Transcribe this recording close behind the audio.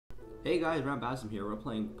Hey guys, Basim here. We're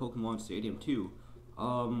playing Pokemon Stadium 2.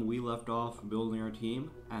 We left off building our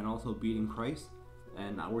team and also beating Christ,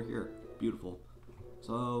 and now we're here. Beautiful.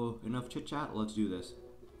 So, enough chit chat, let's do this.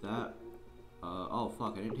 Oh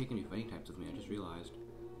fuck, I didn't take any fighting types with me, I just realized.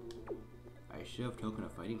 I should have taken a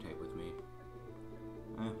fighting type with me.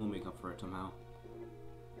 We'll make up for it somehow.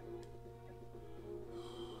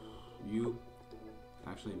 You.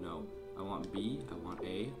 Actually, no. I want B, I want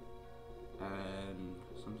A. And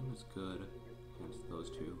something that's good against those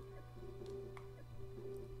two.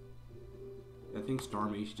 I think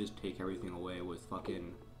Starmie should just take everything away with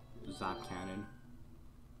fucking Zap Cannon.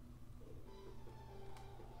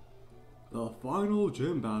 The final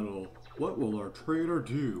gym battle. What will our trainer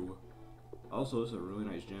do? Also, this is a really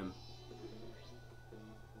nice gym.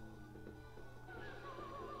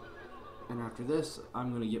 And after this,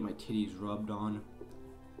 I'm gonna get my titties rubbed on.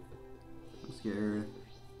 I'm scared.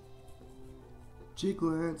 Cheek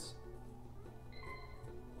glance.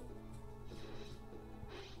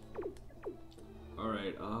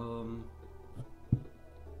 Alright,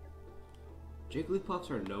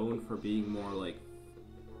 Jigglypuffs are known for being more like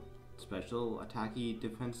special attacky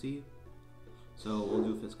defensey. So we'll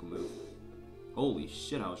do a physical move. Holy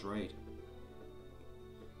shit, I was right.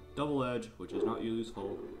 Double Edge, which is not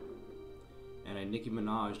useful. And I Nicki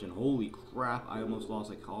Minaj'd, and holy crap, I almost lost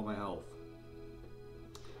like all my health.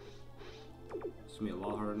 It's gonna be a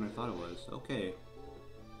lot harder than I thought it was. Okay.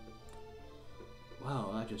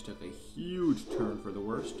 Wow, that just took a huge turn for the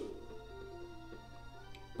worst.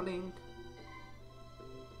 Blink.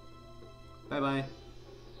 Bye bye.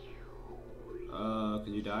 Cause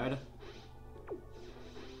you died?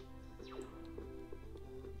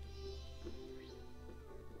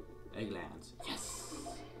 Egglands. Yes!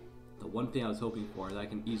 The one thing I was hoping for that I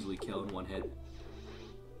can easily kill in one hit.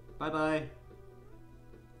 Bye bye.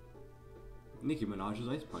 Nicki Minaj's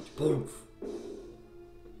Ice Punch. Boom!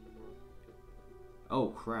 Oh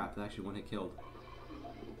crap, that actually one hit killed.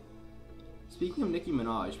 Speaking of Nicki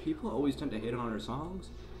Minaj, people always tend to hate on her songs.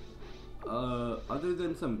 Other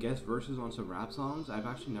than some guest verses on some rap songs, I've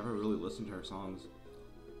actually never really listened to her songs.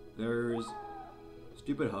 There's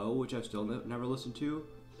Stupid Ho, which I've still never listened to.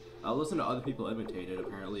 I'll listen to other people imitate it,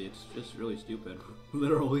 apparently. It's just really stupid.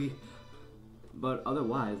 Literally. But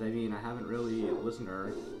otherwise, I mean, I haven't really listened to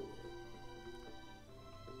her.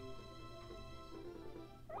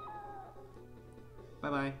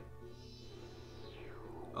 Bye-bye.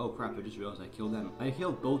 Oh crap, I just realized I killed them. I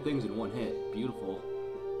killed both things in one hit. Beautiful.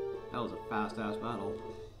 That was a fast-ass battle.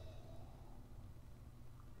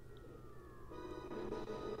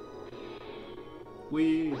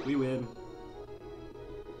 We win.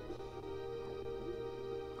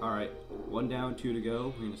 Alright, 1 down, 2 to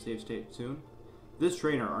go. We're gonna save state soon. This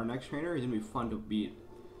trainer, our next trainer, is gonna be fun to beat.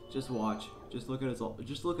 Just watch. Just look at his all his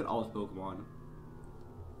Pokemon.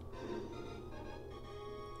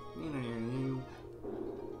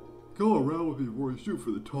 Go around with me before you shoot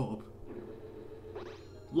for the top.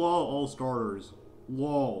 LOL, all starters.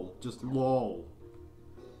 LOL, just LOL.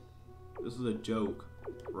 This is a joke,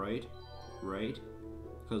 right? Right?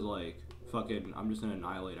 Cause like, fucking, I'm just gonna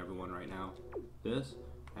annihilate everyone right now. This,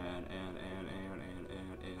 and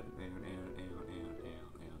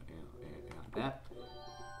that.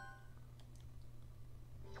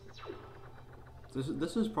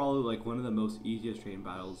 This is probably like one of the most easiest train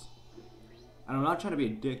battles. And I'm not trying to be a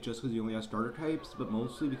dick just because you only have starter types, but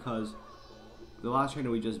mostly because the last trainer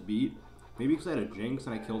we just beat, maybe because I had a Jinx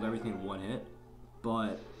and I killed everything in one hit,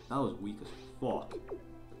 but that was weak as fuck.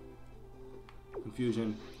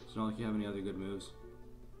 Confusion. It's not like you have any other good moves.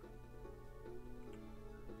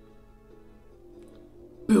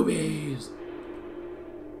 Boobies!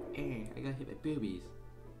 I got hit by boobies.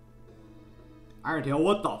 Iron Tail,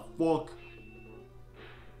 what the fuck?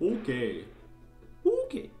 Okay.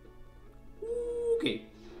 Okay. Okay.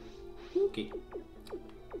 Okay.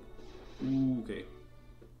 Okay.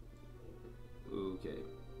 Okay.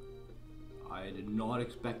 I did not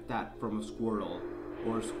expect that from a Squirtle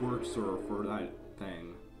or a Squirtser for that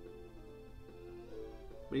thing.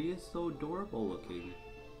 But he is so adorable looking.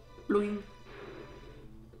 Bloing.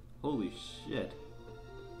 Holy shit.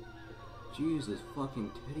 Jesus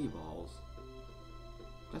fucking titty balls.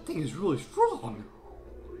 That thing is really strong.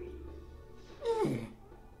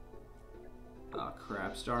 Oh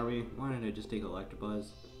crap, Starmie. Why didn't I just take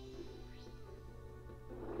Electabuzz?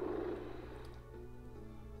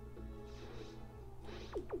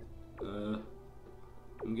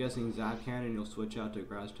 I'm guessing Zap Cannon, you'll switch out to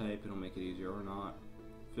Grass type, it'll make it easier or not.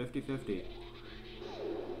 50-50.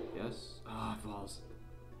 Yes? Ah, oh, balls.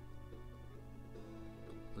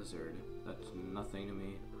 Blizzard. That's nothing to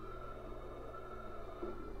me.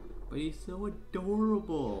 But he's so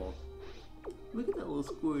adorable. Look at that little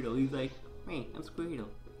Squirtle. He's like, hey, I'm Squirtle.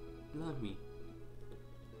 Love me.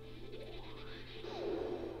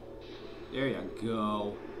 There you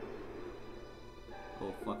go.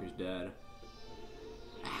 Oh, fucker's dead.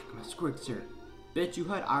 Ah, my Squirtzer. Bitch, you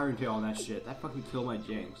had Iron Tail on that shit. That fucking killed my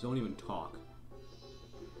Jinx. Don't even talk.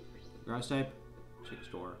 Grass type? Chico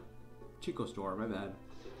Store. Chico Store, my bad.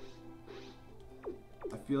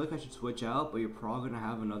 I feel like I should switch out, but you're probably gonna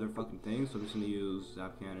have another fucking thing, so I'm just gonna use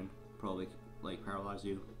Zap Cannon. Probably, like, paralyze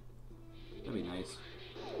you. That'd be nice.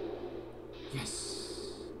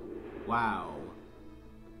 Yes! Wow.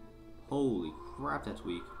 Holy crap, that's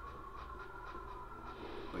weak.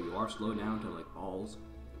 But you are slowed down to, like, balls.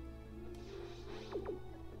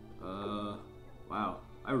 Wow.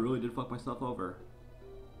 I really did fuck myself over.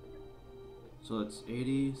 So that's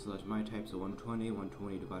 80, so that's my type, so 120.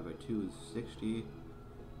 120 divided by 2 is 60.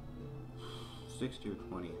 60 or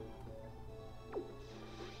 20.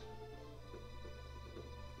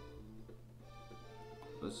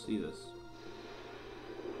 Let's see this.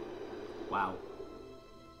 Wow.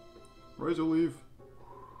 Razor leaf.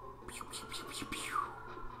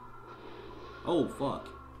 Oh fuck.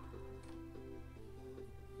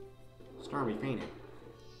 Starry fainted.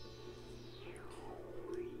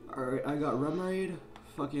 Alright, I got Remoraid.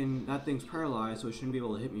 Fucking, that thing's paralyzed, so it shouldn't be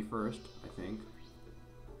able to hit me first, I think.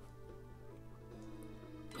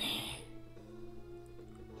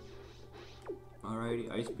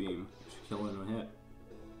 Alrighty, Ice Beam. Just kill it in a hit.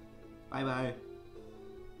 Bye bye.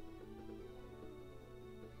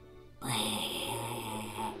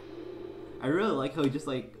 I really like how he just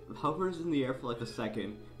like hovers in the air for like a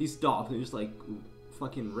second. He stops and he just like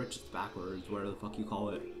fucking riches backwards, whatever the fuck you call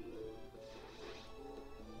it.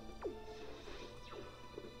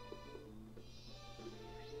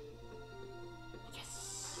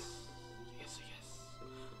 Yes! Yes, yes.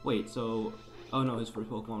 Wait, so... Oh no, his first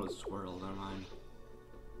Pokemon was Squirtle, never mind.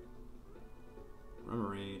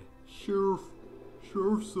 Remoraid.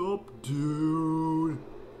 Surf's up, dude!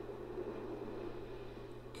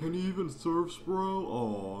 Can you even surf, Sprout?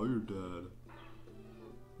 Oh, you're dead.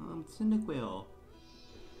 Cyndaquil.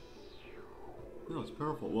 No, it's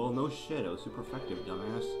powerful. Well, no shit, it was super effective,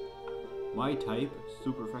 dumbass. My type,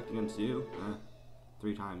 super effective against you?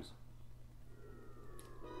 3 times.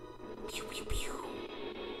 Pew, pew, pew.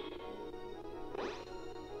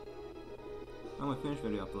 I'm gonna finish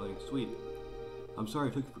video uploading. Sweet. I'm sorry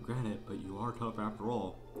I took you for granted, but you are tough after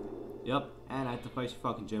all. Yep, and I have to face your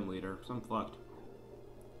fucking gym leader, so I'm fucked.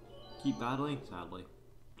 Keep battling? Sadly.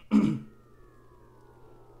 It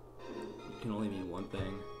can only mean one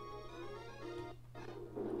thing.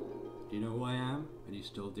 Do you know who I am? And you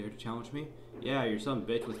still dare to challenge me? Yeah, you're some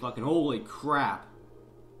bitch with fucking holy crap!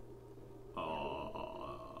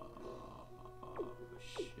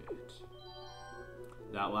 Shit.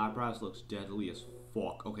 That Lapras looks deadly as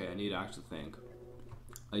fuck. Okay, I need to actually think.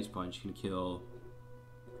 Ice Punch can kill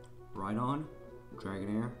Rhydon,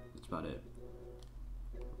 Dragonair, that's about it.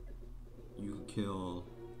 You can kill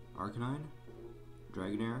Arcanine,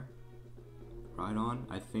 Dragonair, Rhydon,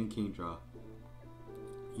 I think Kingdra.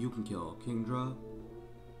 You can kill Kingdra,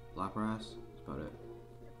 Lapras, that's about it.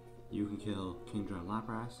 You can kill Kingdra and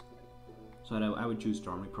Lapras. So I would choose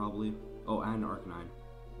Starmie probably. Oh, and Arcanine.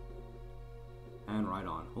 And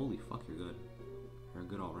Rhydon. Holy fuck, you're good. You're a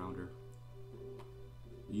good all-rounder.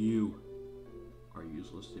 You are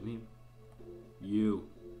useless to me. You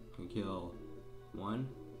can kill 1,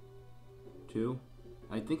 2.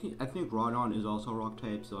 I think Rhydon is also rock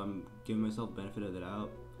type, so I'm giving myself benefit of the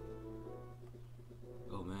doubt.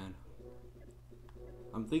 Oh man.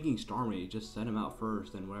 I'm thinking Starmie, just send him out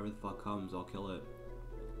first, and whatever the fuck comes, I'll kill it.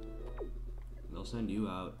 They'll send you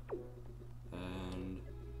out. And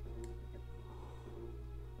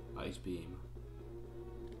Ice Beam.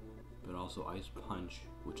 But also Ice Punch,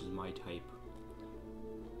 which is my type.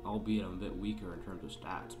 Albeit I'm a bit weaker in terms of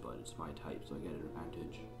stats, but it's my type, so I get an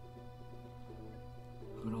advantage.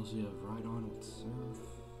 But also you have Rhydon with Surf.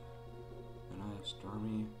 And I have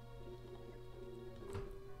Starmie.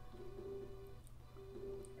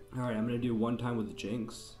 Alright, I'm gonna do one time with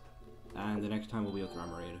Jinx. And the next time will be with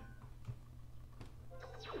Remoraid.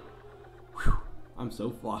 Whew, I'm so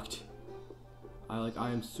fucked. I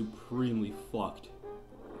am supremely fucked.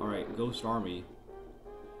 Alright, go Starmie.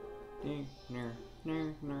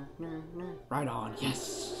 Rhydon,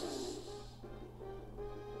 yes!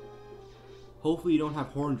 Hopefully you don't have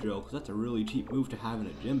Horn Drill, because that's a really cheap move to have in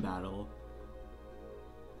a gym battle.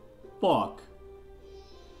 Fuck.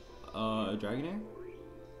 Dragonair?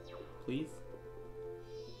 Please?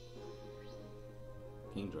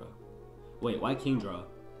 Kingdra. Wait, why Kingdra?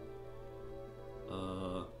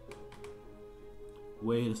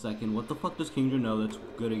 Wait a second, what the fuck does Kingdra know that's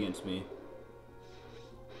good against me?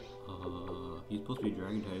 He's supposed to be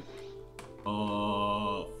dragon type.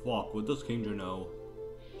 Fuck, what does Kingdra know?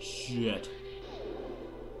 Shit.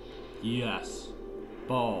 Yes.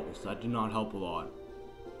 Balls, that did not help a lot.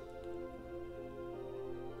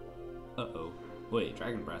 Uh-oh. Wait,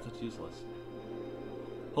 Dragon Breath, that's useless.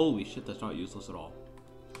 Holy shit, that's not useless at all.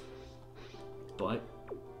 But,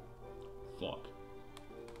 fuck.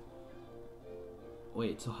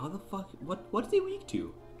 Wait, so how the fuck, what's he weak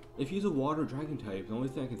to? If he's a water dragon type, the only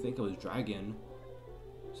thing I can think of is dragon.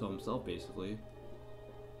 So himself, basically.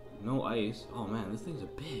 No ice. Oh man, this thing's a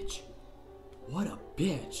bitch. What a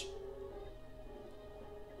bitch.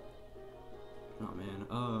 Oh man,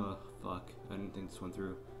 fuck. I didn't think this went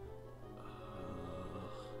through.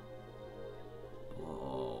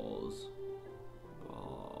 Balls.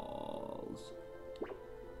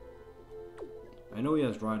 I know he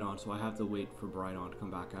has Rhydon, so I have to wait for Rhydon to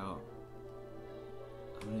come back out.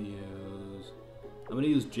 I'm gonna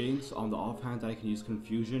use Jinx on the offhand that I can use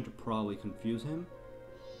Confusion to probably confuse him.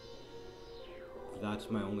 That's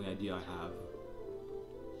my only idea I have.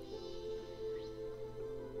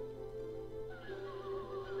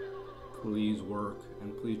 Please work,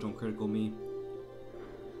 and please don't critical me.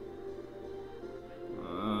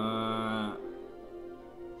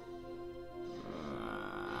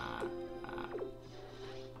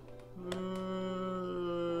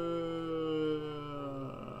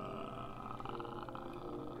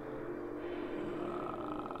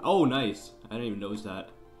 Oh, nice. I didn't even notice that.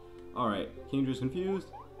 Alright, Kingdra's confused.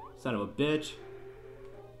 Son of a bitch.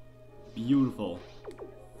 Beautiful.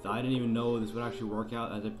 I didn't even know this would actually work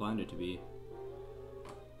out as I planned it to be.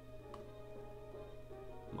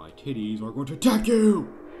 My titties are going to attack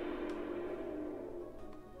you!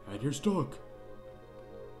 And you're stuck.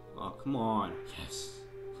 Oh, come on. Yes.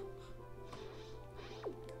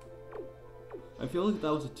 I feel like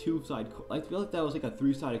that was a two-sided coin. I feel like that was like a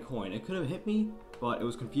three-sided coin. It could have hit me, but it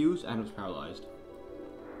was confused and it was paralyzed.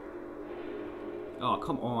 Oh,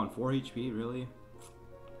 come on. 4 HP, really?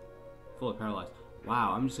 Fully paralyzed.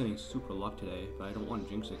 Wow, I'm just getting super luck today, but I don't want to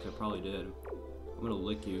jinx it because I probably did. I'm gonna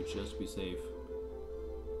lick you just to be safe.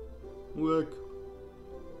 Lick.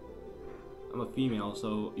 I'm a female,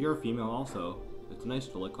 so you're a female also. It's nice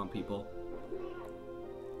to lick on people.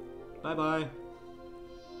 Bye-bye.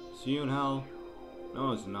 See you in hell.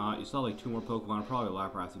 No, it's not. You saw like 2 more Pokemon. Probably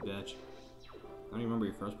Lapras, you bitch. I don't even remember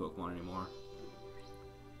your first Pokemon anymore.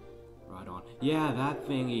 Rhydon. Yeah, that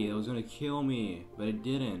thingy. That was gonna kill me, but it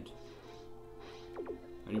didn't.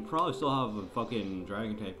 And you probably still have a fucking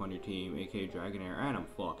Dragon type on your team, aka Dragonair, and I'm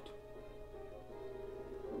fucked.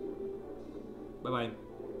 Bye-bye.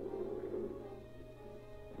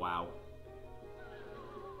 Wow.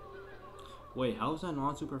 Wait, how is that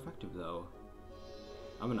not super effective though?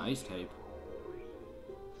 I'm an ice type.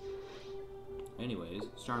 Anyways,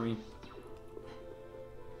 Starmie.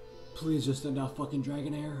 Please just send out fucking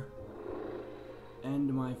Dragonair.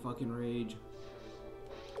 End my fucking rage.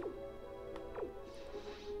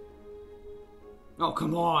 Oh,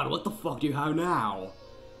 come on! What the fuck do you have now?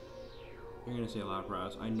 You're gonna say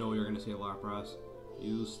Lapras. I know you're gonna say Lapras.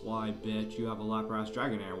 You sly bitch. You have a Lapras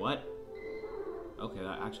Dragonair. What? Okay,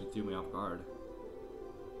 that actually threw me off guard.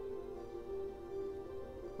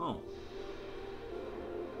 Oh.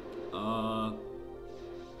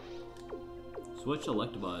 Switch to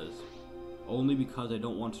Electabuzz. Only because I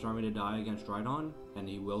don't want Starmie to die against Rhydon, and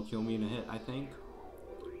he will kill me in a hit, I think.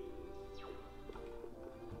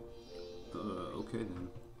 Okay then.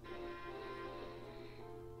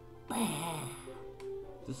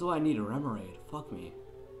 This is why I need a Remoraid. Fuck me.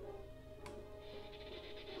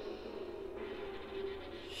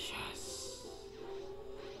 Yes.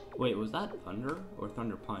 Wait, was that Thunder or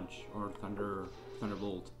Thunder Punch or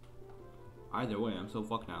Thunderbolt? Either way, I'm so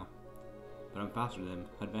fucked now. But I'm faster than him.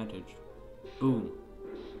 Advantage. Boom.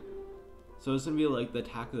 So it's gonna be like the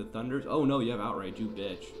attack of the Thunders. Oh no, you have Outrage, you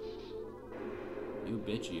bitch. You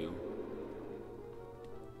bitch, you.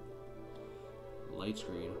 Light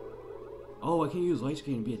Screen. Oh, I can use Light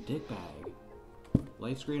Screen and be a dickbag.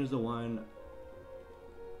 Light Screen is the one.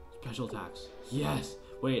 Special attacks. Yes.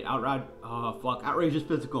 Wait, Outrage. Oh fuck. Outrage is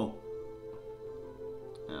physical.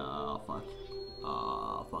 Oh fuck.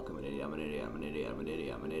 Oh fuck. I'm an idiot. I'm an idiot. I'm an idiot. I'm an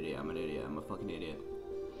idiot. I'm an idiot. I'm an idiot. I'm a fucking idiot.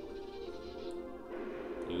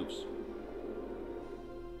 Oops.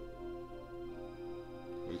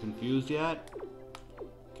 Are you confused yet?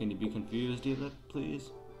 Can you be confused yet,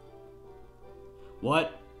 please?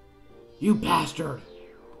 What? You bastard!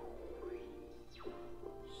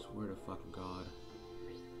 Swear to fucking God.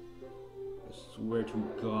 I swear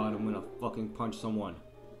to God I'm gonna fucking punch someone.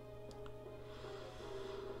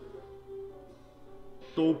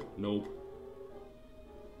 Nope. Nope.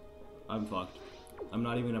 I'm fucked. I'm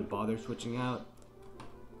not even gonna bother switching out.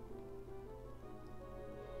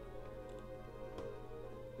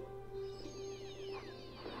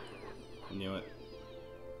 Knew it.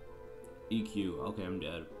 EQ. Okay, I'm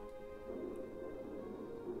dead.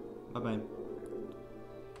 Bye-bye.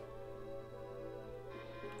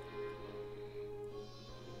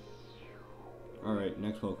 Alright,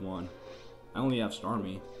 next Pokemon. I only have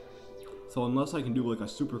Starmie. So unless I can do like a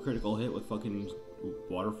super critical hit with fucking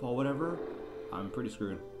Waterfall, whatever, I'm pretty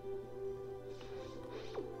screwed.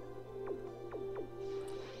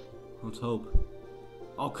 Let's hope.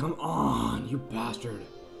 Oh, come on, you bastard.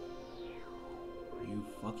 You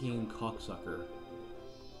fucking cocksucker.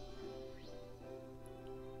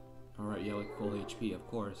 Alright, yeah, like full HP, of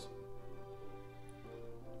course.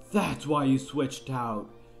 That's why you switched out.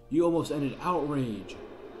 You almost ended Outrage.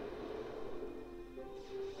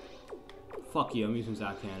 Fuck you, I'm using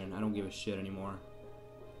Zap Cannon. I don't give a shit anymore.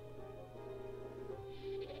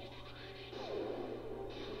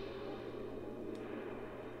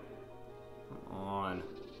 Come on.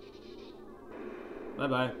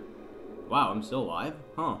 Bye-bye. Wow, I'm still alive?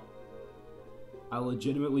 Huh. I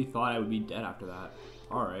legitimately thought I would be dead after that.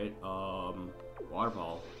 Alright,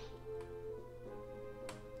 Waterfall.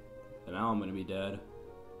 And now I'm gonna be dead.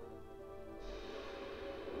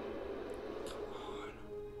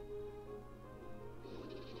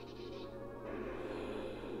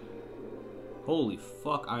 Holy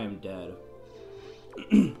fuck, I am dead.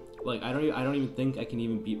 Like, I don't even think I can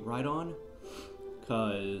even beat Rhydon,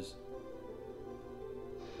 cause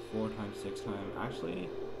 4 times 6 times. Actually,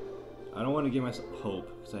 I don't want to give myself hope,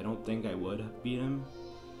 because I don't think I would beat him.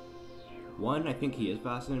 1, I think he is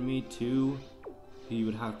faster than me. 2, he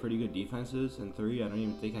would have pretty good defenses. And 3, I don't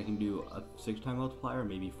even think I can do a 6-time multiplier,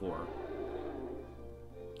 maybe 4.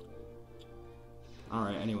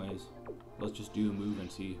 Alright, anyways, let's just do a move and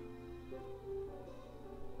see.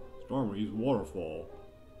 Starmie's Waterfall.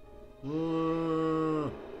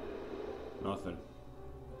 Nothing.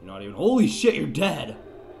 You're not even. Holy shit, you're dead!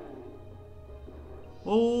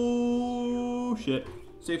 Oh shit.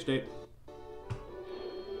 Safe state.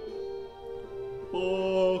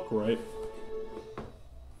 Fuck right.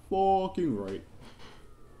 Fucking right.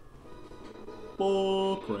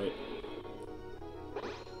 Fuck right.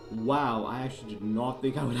 Wow, I actually did not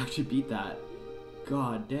think I would actually beat that.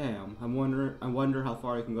 God damn. I wonder how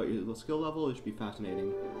far I can go. The skill level, it should be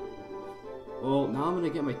fascinating. Well, now I'm gonna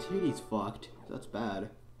get my titties fucked. That's bad.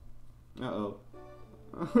 Uh-oh.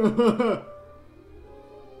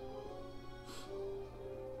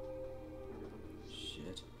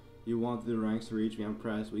 Shit. You want the ranks to reach me? I'm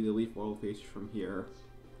pressed. We delete 4 faces from here.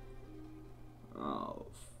 Oh,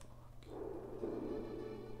 fuck.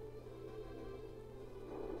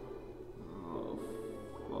 Oh,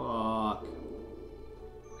 fuck.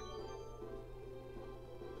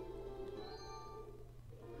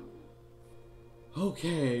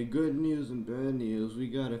 Okay, good news and bad news. We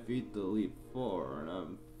gotta defeat the Elite Four, and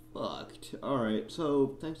I'm fucked. Alright,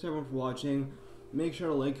 so thanks everyone for watching. Make sure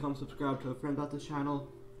to like, comment, subscribe, tell a friend about this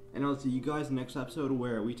channel. And I'll see you guys in the next episode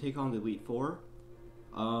where we take on the Elite Four.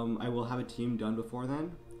 I will have a team done before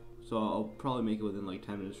then. So I'll probably make it within like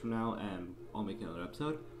 10 minutes from now, and I'll make another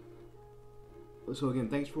episode. So again,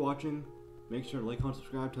 thanks for watching. Make sure to like, comment,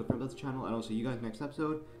 subscribe, tell a friend about the channel, and I'll see you guys next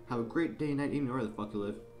episode. Have a great day, night, evening, wherever the fuck you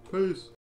live. Peace!